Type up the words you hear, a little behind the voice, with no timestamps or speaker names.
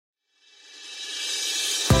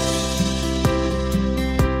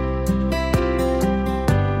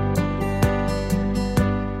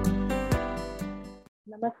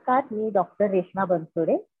नमस्कार, मी डॉक्टर रेश्मा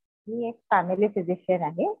बनसोडे. मी एक family physician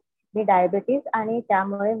आहे. मी डायबिटीज आणि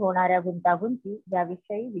त्यामुळे होणाऱ्या गुंतागुंती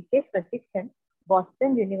याविषयी विशेष प्रशिक्षण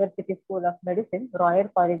Boston university school of medicine, royal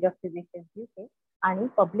college of physicians UK आणि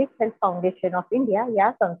public health foundation of India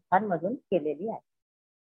या संस्थांमधून केलेली आहे.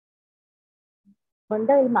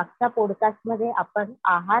 मंडळी, मागच्या पॉडकास्टमध्ये आपण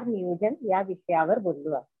आहार नियोजन या विषयावर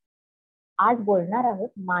बोललो आहोत. आज बोलणार आहोत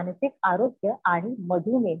मानसिक आरोग्य आणि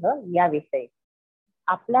मधुमेह याविषयी.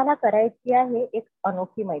 आपल्याला करायची आहे एक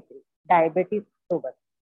अनोखी मैत्री डायबिटीज सोबत.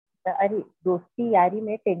 तर अरे दोस्ती यारी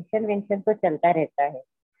में टेन्शन वेन्शन तो चलता रहता है.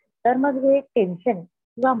 तर मग हे टेन्शन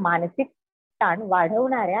किंवा मानसिक ताण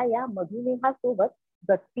वाढवणाऱ्या या मधुमेहासोबत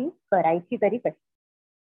गती करायची तरी कशी?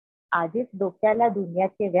 आधीच डोक्याला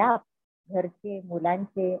दुनियाचे व्याप, घरचे,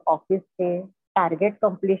 मुलांचे, ऑफिसचे, टार्गेट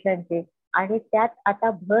कम्प्लिशनचे आणि त्यात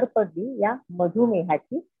आता भर पडली या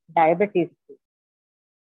मधुमेहाची, डायबिटीजची.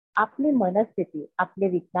 आपली मनस्थिती, आपले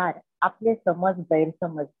विचार, आपले समज,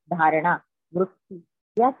 गैरसमज, धारणा, वृत्ती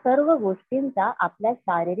या सर्व गोष्टींचा आपल्या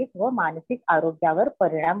शारीरिक व मानसिक आरोग्यावर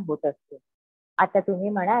परिणाम होत असतो. आता तुम्ही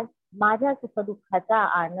म्हणाल, माझ्या सुखदुःखाचा,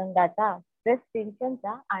 आनंदाचा, स्ट्रेस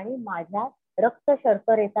टेन्शनचा आणि माझ्या रक्त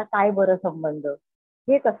शर्करेचा काय बरं संबंध?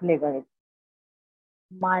 हे कसले गणित?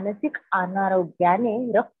 मानसिक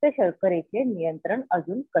अनारोग्याने रक्त शर्करेचे नियंत्रण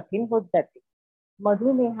अजून कठीण होत जाते.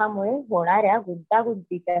 मधुमेहामुळे होणाऱ्या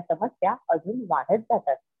गुंतागुंतीच्या समस्या अजून वाढत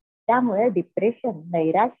जातात. त्यामुळे डिप्रेशन,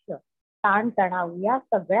 नैराश्य, ताणतणाव या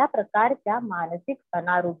सगळ्या प्रकारच्या मानसिक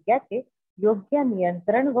अनारोग्याचे योग्य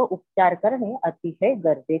नियंत्रण व उपचार करणे अतिशय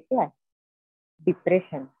गरजेचे आहे.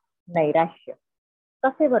 डिप्रेशन, नैराश्य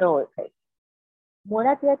कसे बरं ओळखायचे?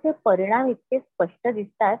 मुळात याचे परिणाम इतके स्पष्ट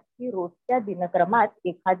दिसतात की रोजच्या दिनक्रमात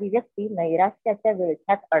एखादी व्यक्ती नैराश्याच्या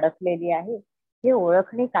विळख्यात अडकलेली आहे हे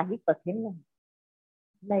ओळखणे काही कठीण नाही.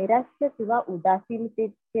 नैराश्य किंवा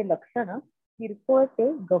उदासीनतेचे लक्षण किरकोळ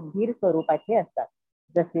ते गंभीर स्वरूपाचे असतात.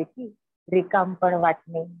 जसे की रिकामपण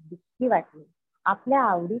वाटणे, दुःखी वाटणे, आपल्या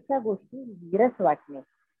आवडीच्या गोष्टी नीरस वाटणे,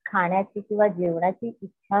 खाण्याची किंवा जेवणाची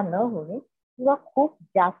इच्छा न होणे किंवा खूप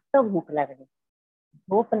जास्त भूक लागणे,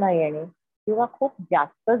 झोप न येणे किंवा खूप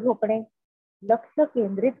जास्त झोपणे, लक्ष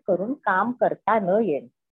केंद्रित करून काम करता न येणे,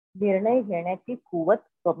 निर्णय घेण्याची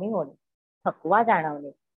कुवत कमी होणे, थकवा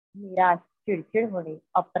जाणवणे, निराश, चिडचिड होणे,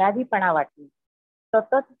 अपराधीपणा वाटणे,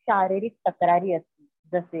 सतत शारीरिक तक्रारी असतील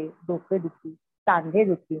जसे डोकेदुखी,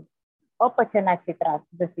 सांधेदुखी, अपचनाचे त्रास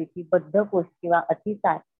जसे की बद्धकोष किंवा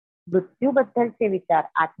अतिसार, मृत्यूबद्दलचे विचार,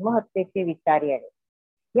 आत्महत्येचे विचार येणे.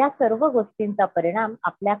 या सर्व गोष्टींचा परिणाम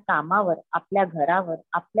आपल्या कामावर, आपल्या घरावर,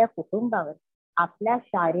 आपल्या कुटुंबावर, आपल्या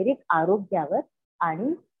शारीरिक आरोग्यावर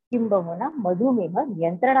आणि किंबहुना मधुमेह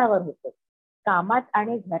नियंत्रणावर होतो. कामात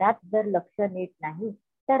आणि घरात जर लक्ष नीट नाही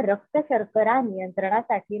तर रक्त शर्करा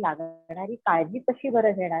नियंत्रणासाठी लागणारी काळजी कशी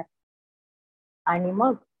बरं घेणार? आणि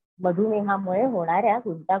मग मधुमेहामुळे होणाऱ्या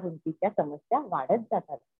गुंतागुंतीच्या समस्या वाढत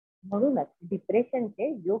जातात. म्हणूनच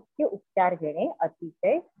डिप्रेशनचे योग्य उपचार घेणे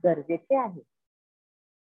अतिशय गरजेचे आहे.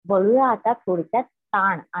 वळूया आता थोडक्यात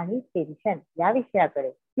ताण आणि टेन्शन या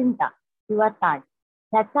विषयाकडे. चिंता किंवा ताण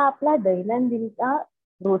ह्याचा आपला दैनंदिनचा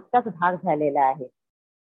रोजचाच भाग झालेला आहे.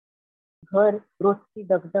 घर, रोजची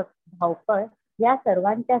दगदग, धावपळ या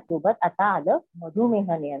सर्वांच्या सोबत आता आलं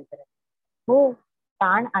मधुमेह नियंत्रण. हो,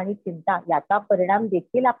 ताण आणि चिंता याचा परिणाम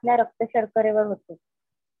देखील आपल्या रक्त शर्करेवर होतो.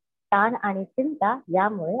 ताण आणि चिंता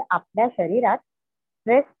यामुळे आपल्या शरीरात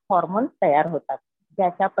स्ट्रेस हॉर्मोन्स तयार होतात,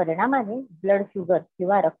 ज्याच्या परिणामाने ब्लड शुगर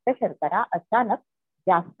किंवा रक्त शर्करा अचानक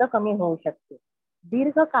जास्त कमी होऊ शकते.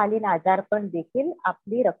 दीर्घकालीन आजारपण देखील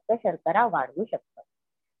आपली रक्त शर्करा वाढवू शकतात.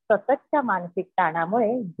 सततच्या मानसिक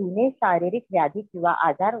ताणामुळे जुने शारीरिक व्याधी किंवा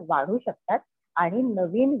आजार वाढू शकतात आणि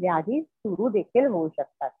नवीन व्याधी सुरू देखील होऊ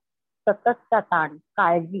शकतात. सततचा ताण,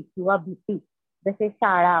 काळजी किंवा भीती जसे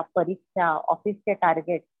शाळा, परीक्षा, ऑफिसचे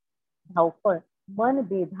टार्गेट, धावपळ, मन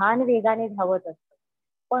बेभान वेगाने धावत असतं.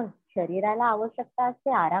 पण शरीराला आवश्यकता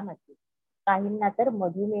असते आरामाची. काहींना तर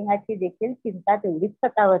मधुमेहाची देखील चिंता तेवढीच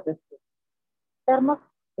सतावत असते. तर मग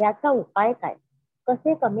याचा उपाय काय?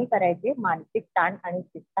 कसे कमी करायचे मानसिक ताण आणि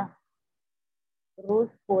चिंता? रोज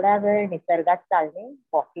थोडा वेळ निसर्गात चालणे,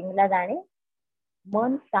 वॉकिंगला जाणे,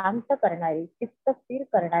 मन शांत करणारे, चित्त स्थिर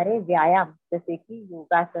करणारे व्यायाम जसे की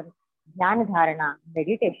योगासन, ध्यानधारणा,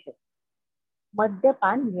 मेडिटेशन,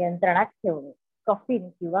 मद्यपान नियंत्रणात ठेवणे, कॉफीन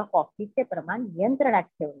किंवा कॉफीचे प्रमाण नियंत्रणात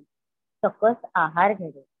ठेवणे, सकस आहार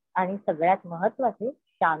घेणे आणि सगळ्यात महत्वाचे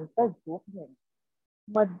शांत झोप घेणे.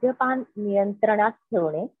 मद्यपान नियंत्रणात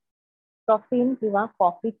ठेवणे, कॉफीन किंवा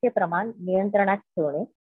कॉफीचे प्रमाण नियंत्रणात ठेवणे,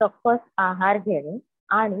 सकस आहार घेणे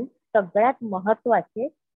आणि सगळ्यात महत्वाचे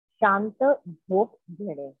शांत झोप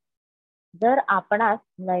घेणे. जर आपणास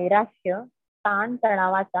नैराश्य,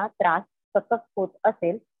 ताणतणावाचा त्रास सतत होत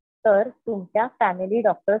असेल तर तुमच्या फॅमिली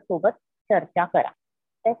डॉक्टर सोबत चर्चा करा.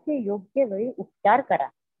 त्याचे योग्य वेळी उपचार करा,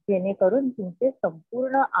 जेणेकरून तुमचे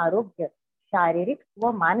संपूर्ण आरोग्य शारीरिक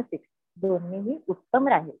व मानसिक दोन्हीही उत्तम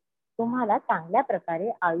राहील. तुम्हाला चांगल्या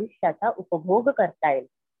प्रकारे आयुष्याचा उपभोग करता येईल.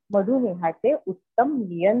 मधुमेहाचे उत्तम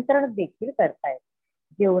नियंत्रण देखील करता येईल.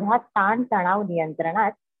 जेवढा ताण तणाव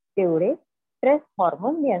नियंत्रणात, तेवढे स्ट्रेस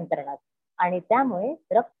हॉर्मोन नियंत्रणात, आणि त्यामुळे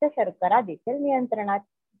रक्त शर्करा देखील नियंत्रणात.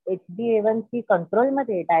 HbA1c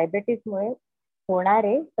कंट्रोलमध्ये. डायबेटीसमुळे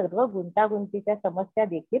होणारे सर्व गुंतागुंतीच्या समस्या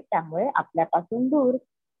देखील त्यामुळे आपल्यापासून दूर.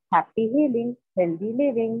 Happy healing, healthy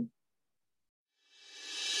living.